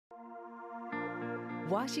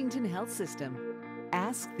Washington Health System.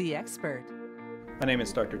 Ask the expert. My name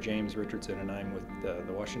is Dr. James Richardson, and I'm with the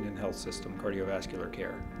Washington Health System Cardiovascular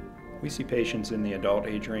Care. We see patients in the adult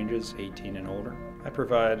age ranges, 18 and older. I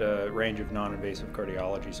provide a range of non-invasive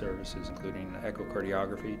cardiology services, including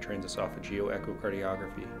echocardiography, transesophageal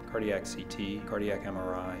echocardiography, cardiac CT, cardiac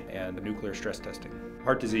MRI, and nuclear stress testing.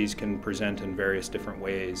 Heart disease can present in various different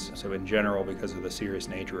ways, so in general, because of the serious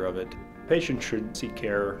nature of it, patients should seek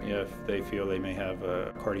care if they feel they may have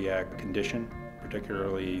a cardiac condition,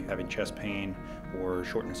 particularly having chest pain or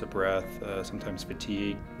shortness of breath, sometimes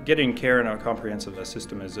fatigue. Getting care in a comprehensive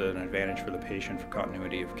system is an advantage for the patient for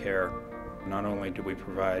continuity of care. Not only do we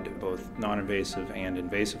provide both non-invasive and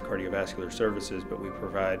invasive cardiovascular services, but we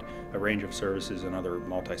provide a range of services in other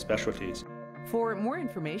multi-specialties. For more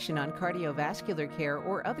information on cardiovascular care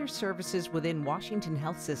or other services within Washington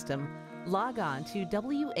Health System, log on to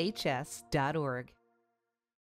WHS.org.